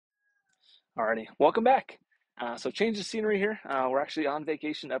Alrighty, welcome back. So change of scenery here. We're actually on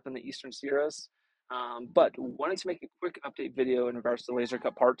vacation up in the Eastern Sierras, but wanted to make a quick update video in regards to laser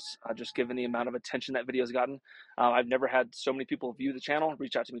cut parts, just given the amount of attention that video has gotten. I've never had so many people view the channel,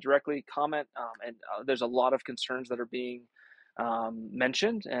 reach out to me directly, comment, and there's a lot of concerns that are being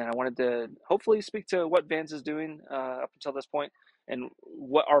mentioned, and I wanted to hopefully speak to what Vans is doing up until this point and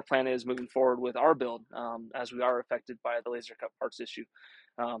what our plan is moving forward with our build as we are affected by the laser cut parts issue.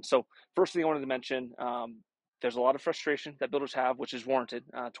 So first thing I wanted to mention, there's a lot of frustration that builders have, which is warranted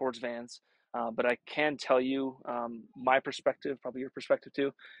towards Vans. But I can tell you, my perspective, probably your perspective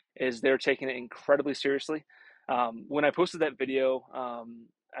too, is they're taking it incredibly seriously. When I posted that video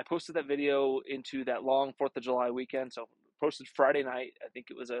into that long 4th of July weekend. So posted Friday night. I think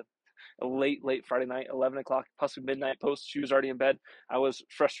it was a late Friday night, 11 o'clock, possibly midnight post. She was already in bed. I was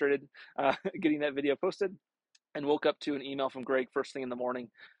frustrated getting that video posted and woke up to an email from Greg first thing in the morning.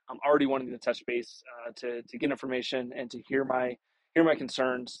 I'm already wanting to touch base to get information and to hear my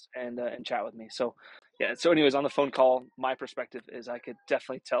concerns and chat with me. So yeah. So anyways, on the phone call, my perspective is I could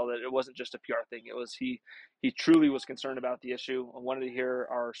definitely tell that it wasn't just a PR thing. It was he truly was concerned about the issue. I wanted to hear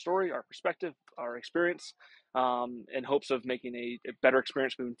our story, our perspective, our experience, in hopes of making a better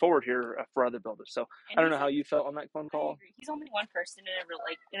experience moving forward here for other builders. So And I don't know he's how like, you felt on that phone I call. agree. He's only one person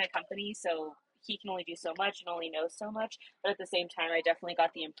in a company, so he can only do so much and only knows so much. But at the same time, I definitely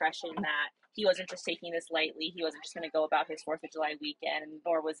got the impression that he wasn't just taking this lightly. He wasn't just going to go about his Fourth of July weekend, and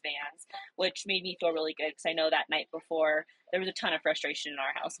nor was Vans, which made me feel really good because I know that night before there was a ton of frustration in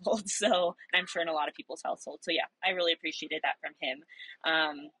our household. So, and I'm sure in a lot of people's households. So yeah, I really appreciated that from him.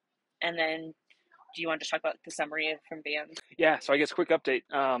 And then, do you want to talk about the summary from Vans? Yeah, so I guess quick update.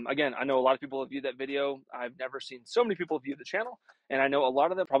 Again, I know a lot of people have viewed that video. I've never seen so many people view the channel, and I know a lot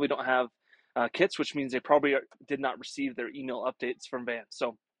of them probably don't have kits, which means they probably did not receive their email updates from Vans.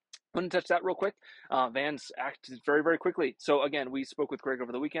 So I'm going to touch that real quick. Vans acted very, very quickly. So again, we spoke with Greg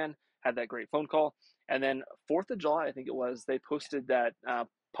over the weekend, had that great phone call, and then 4th of July, I think it was, they posted that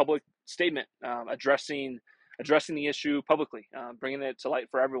public statement addressing the issue publicly, bringing it to light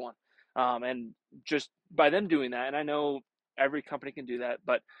for everyone. And just by them doing that, and I know every company can do that,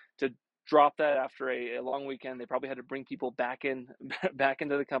 but to drop that after a long weekend, they probably had to bring people back in back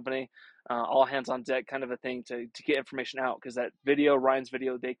into the company, all hands on deck kind of a thing to get information out, because that video, Ryan's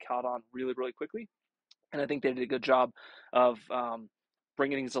video, they caught on really, really quickly. And I think they did a good job of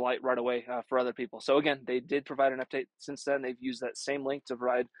bringing things to light right away for other people. So again, they did provide an update since then. They've used that same link to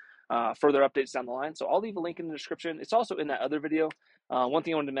provide further updates down the line. So I'll leave a link in the description. It's also in that other video. One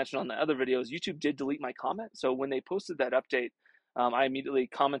thing I wanted to mention on the other video is YouTube did delete my comment. So when they posted that update, I immediately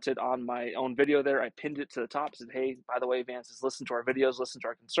commented on my own video there. I pinned it to the top, said, hey, by the way, Vance has listened to our videos, listened to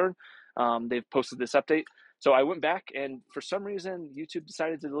our concern. They've posted this update. So I went back, and for some reason, YouTube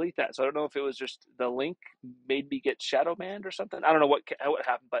decided to delete that. So I don't know if it was just the link made me get shadow banned or something. I don't know what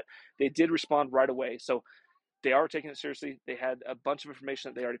happened, but they did respond right away. So they are taking it seriously. They had a bunch of information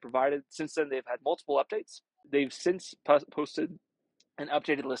that they already provided. Since then, they've had multiple updates. They've since posted an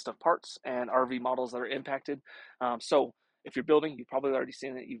updated list of parts and RV models that are impacted. So if you're building, you've probably already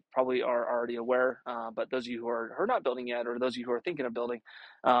seen it. You probably are already aware. But those of you who are not building yet, or those of you who are thinking of building,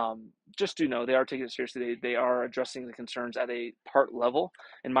 just do know they are taking it seriously. They are addressing the concerns at a part level.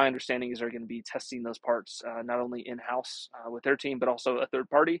 And my understanding is they're going to be testing those parts not only in-house with their team, but also a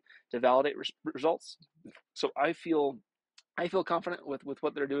third party to validate results. So I feel confident with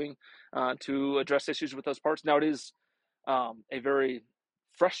what they're doing to address issues with those parts. Now it is a very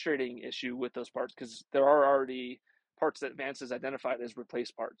frustrating issue with those parts because there are already parts that Vance has identified as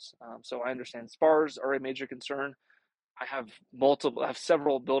replaced parts. So I understand spars are a major concern. I have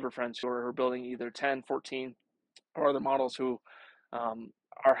several builder friends who are building either 10, 14, or other models who um,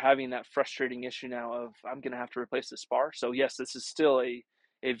 are having that frustrating issue now of I'm going to have to replace the spar. So yes, this is still a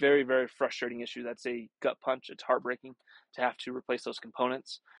very, very frustrating issue. That's a gut punch. It's heartbreaking to have to replace those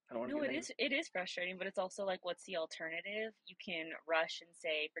components. I don't want to No, get it negative. is it is frustrating, but it's also like what's the alternative? You can rush and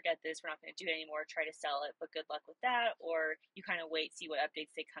say, forget this, we're not going to do it anymore, try to sell it, but good luck with that, or you kind of wait, see what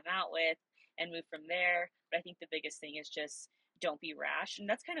updates they come out with and move from there. But I think the biggest thing is just don't be rash. And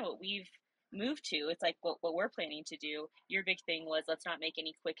that's kind of what we've moved to. It's like what we're planning to do. Your big thing was let's not make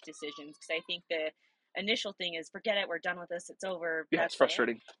any quick decisions because I think the initial thing is forget it, we're done with this, it's over, Yeah, it's that's it.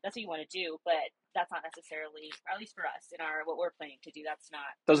 frustrating. That's what you want to do, but that's not necessarily, at least for us, in our what we're planning to do. That's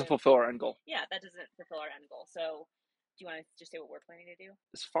not Doesn't the fulfill our end goal. yeah, that doesn't fulfill our end goal. So, do you want to just say what we're planning to do?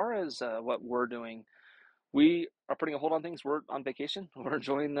 As far as what we're doing, we are putting a hold on things. We're on vacation. We're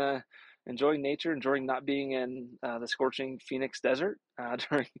enjoying enjoying nature, enjoying not being in the scorching Phoenix desert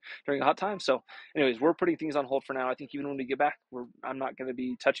during a hot time. So, anyways, we're putting things on hold for now. I think even when we get back, I'm not going to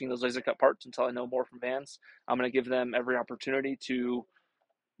be touching those laser cut parts until I know more from Vans. I'm going to give them every opportunity to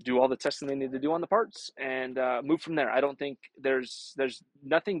do all the testing they need to do on the parts and move from there. I don't think there's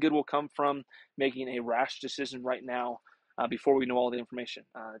nothing good will come from making a rash decision right now before we know all the information.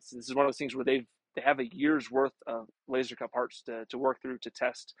 This is one of those things where they have a year's worth of laser cut parts to work through to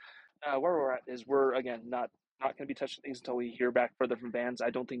test. Where we're at is we're again not going to be touching things until we hear back further from Vans. I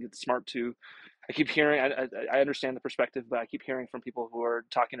don't think it's smart to. I keep hearing. I understand the perspective, but I keep hearing from people who are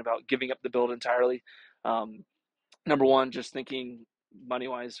talking about giving up the build entirely. Number one, just thinking money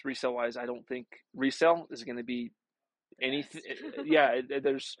wise, resale wise, I don't think resale is going to be anything. Yeah,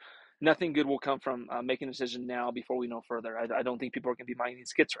 there's nothing good will come from making a decision now before we know further. I don't think people are going to be buying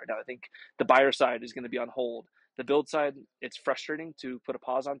these kits right now. I think the buyer side is going to be on hold. The build side, it's frustrating to put a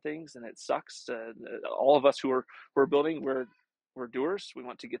pause on things, and it sucks. All of us who are building, we're doers. We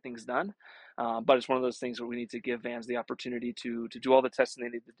want to get things done, but it's one of those things where we need to give Vans the opportunity to do all the testing they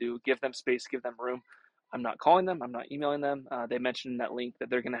need to do, give them space, give them room. I'm not calling them. I'm not emailing them. They mentioned in that link that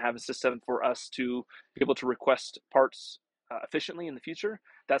they're going to have a system for us to be able to request parts efficiently in the future.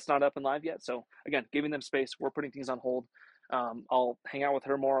 That's not up and live yet. So again, giving them space. We're putting things on hold. I'll hang out with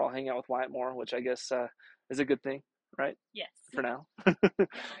her more. I'll hang out with Wyatt more, which I guess is a good thing, right? Yes. For now.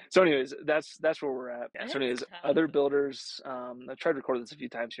 So, anyways, that's where we're at. Yeah, so, anyways, other builders. I've tried to record this a few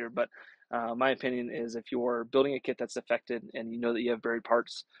times here, but my opinion is if you're building a kit that's affected and you know that you have buried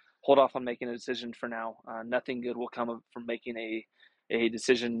parts, hold off on making a decision for now. Nothing good will come from making a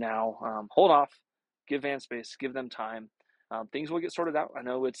decision now. Hold off. Give Van space. Give them time. Things will get sorted out. I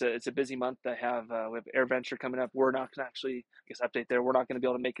know it's a busy month. We have Air Venture coming up. We're not going to actually, I guess, update there. We're not going to be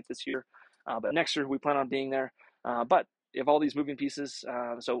able to make it this year, but next year we plan on being there. But you have all these moving pieces,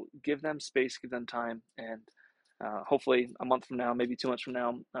 so give them space, give them time, and hopefully a month from now, maybe 2 months from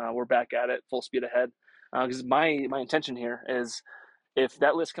now, we're back at it full speed ahead. Because my intention here is if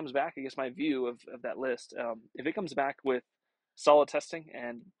that list comes back, I guess my view of that list, if it comes back with solid testing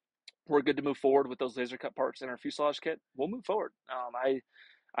and we're good to move forward with those laser cut parts in our fuselage kit, we'll move forward.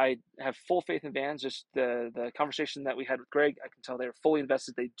 I have full faith in Vans. Just the conversation that we had with Greg, I can tell they're fully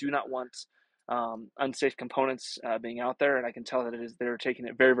invested. They do not want unsafe components being out there, and I can tell that they're taking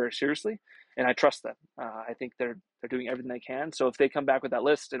it very, very seriously, and I trust them. I think they're doing everything they can. So if they come back with that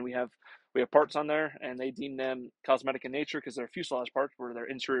list and we have parts on there and they deem them cosmetic in nature because they're fuselage parts or they're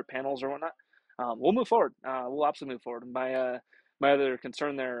interior panels or whatnot, we'll move forward. We'll absolutely move forward. My other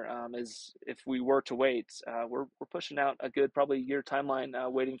concern there is if we were to wait, we're pushing out a good probably year timeline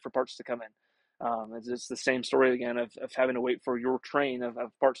waiting for parts to come in. It's the same story again of having to wait for your train of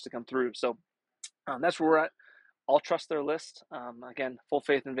parts to come through. So that's where we're at. I'll trust their list. Again, full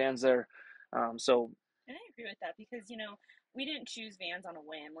faith in Vans there. So And I agree with that because, we didn't choose Vans on a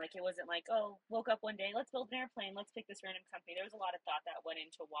whim. Like, it wasn't like, oh, woke up one day, let's build an airplane, let's pick this random company. There was a lot of thought that went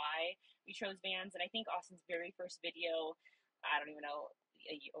into why we chose Vans. And I think Austin's very first video, I don't even know,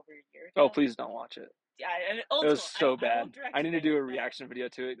 over a year oh, ago. please don't watch it. Yeah, It old was school. so I bad. won't direct I you need to guys, do a but reaction video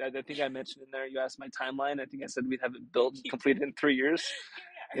to it. I think I mentioned in there. You asked my timeline. I think I said we'd have it built you completed in 3 years.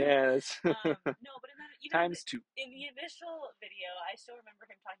 here we are. Yeah, it's No, but even times two. in the initial video, I still remember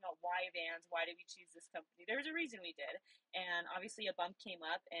him talking about why Vans, why did we choose this company? There was a reason we did, and obviously a bump came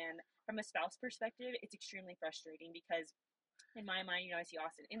up. And from a spouse perspective, it's extremely frustrating because in my mind, I see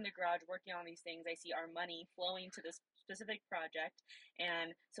Austin in the garage working on these things. I see our money flowing to this specific project.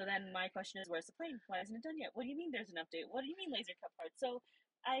 And so then my question is, where's the plane? Why isn't it done yet? What do you mean there's an update? What do you mean laser cut parts? So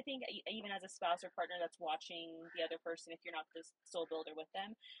I think even as a spouse or partner that's watching the other person, if you're not the sole builder with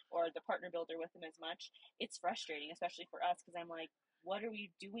them or the partner builder with them as much, it's frustrating, especially for us, because I'm like, what are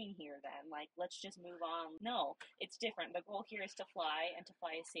we doing here then? Like, let's just move on. No, it's different. The goal here is to fly and to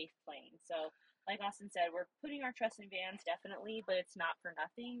fly a safe plane. So like Austin said, we're putting our trust in Vans definitely, but it's not for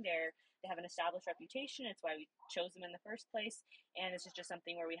nothing. They have an established reputation. It's why we chose them in the first place, and this is just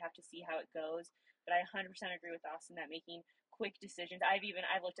something where we have to see how it goes. But I 100% agree with Austin that making quick decisions. I've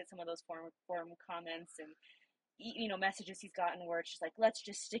looked at some of those forum comments and messages he's gotten where it's just like, let's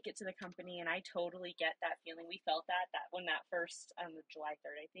just stick it to the company. And I totally get that feeling. We felt that when that first July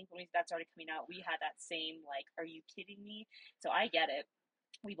 3rd, I think, when that started coming out, we had that same like, are you kidding me? So I get it.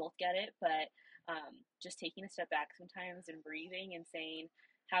 We both get it, but just taking a step back sometimes and breathing and saying,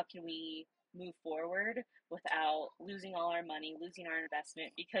 how can we move forward without losing all our money, losing our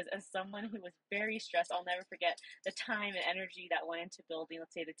investment? Because as someone who was very stressed, I'll never forget the time and energy that went into building,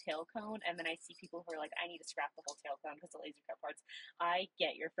 let's say, the tail cone, and then I see people who are like, I need to scrap the whole tail cone because the laser cut parts. I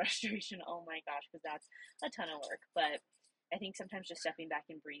get your frustration. Oh my gosh, because that's a ton of work, but I think sometimes just stepping back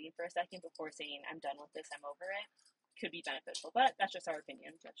and breathing for a second before saying, I'm done with this, I'm over it, could be beneficial. But that's just our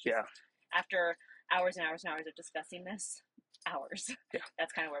opinion. That's just Yeah. after hours and hours and hours of discussing this, hours. Yeah.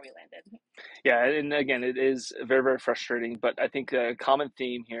 That's kind of where we landed. Yeah, and again, it is very, very frustrating. But I think a common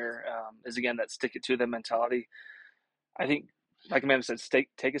theme here is again that stick it to them mentality. I think, like Amanda said,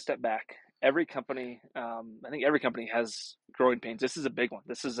 take a step back. Every company, I think every company has growing pains. This is a big one.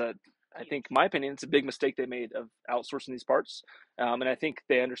 This is I think, Huge. my opinion, it's a big mistake they made of outsourcing these parts. And I think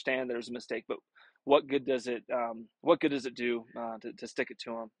they understand there's a mistake, but what good does it? What good does it do to stick it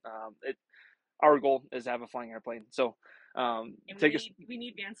to them? Our goal is to have a flying airplane. So And take a we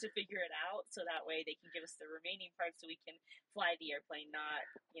need Vans to figure it out so that way they can give us the remaining parts so we can fly the airplane, not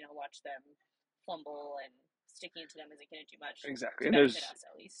watch them fumble and sticking to them isn't going to do much exactly, to and benefit us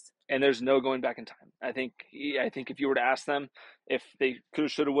at least. there's no going back in time. I think if you were to ask them if they could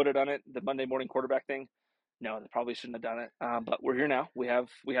have, should have, would have done it, the Monday morning quarterback thing, no, they probably shouldn't have done it. But we're here now. We have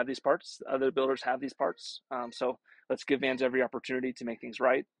these parts. Other builders have these parts. So let's give Vans every opportunity to make things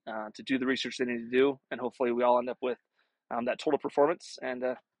right, to do the research they need to do, and hopefully we all end up with that total performance and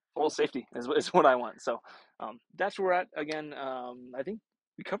total safety is what I want. So that's where we're at. Again, I think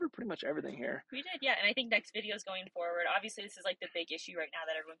we covered pretty much everything here. We did, yeah. And I think next videos going forward, obviously this is like the big issue right now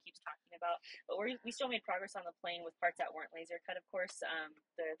that everyone keeps talking about, but we still made progress on the plane with parts that weren't laser cut, of course.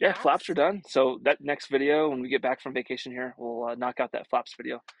 The Yeah, flaps are flaps, done. So that next video, when we get back from vacation here, we'll knock out that flaps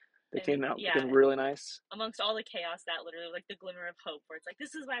video. They and came out yeah, looking really nice. amongst all the chaos, that literally like the glimmer of hope, where it's like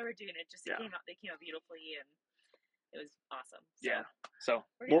this is why we're doing it. Just Yeah, they came out beautifully, and it was awesome. yeah. So So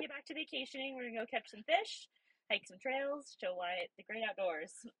we're gonna get back to vacationing. We're gonna go catch some fish, hike some trails, show why the great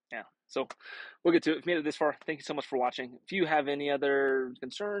outdoors. yeah. So we'll get to it. If you made it this far, thank you so much for watching. If you have any other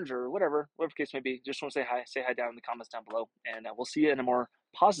concerns or whatever the case may be, just want to say hi down in the comments down below, and we'll see you in a more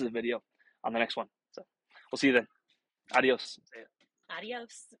positive video on the next one. So we'll see you then. Adios.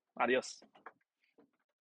 Adios. Adios.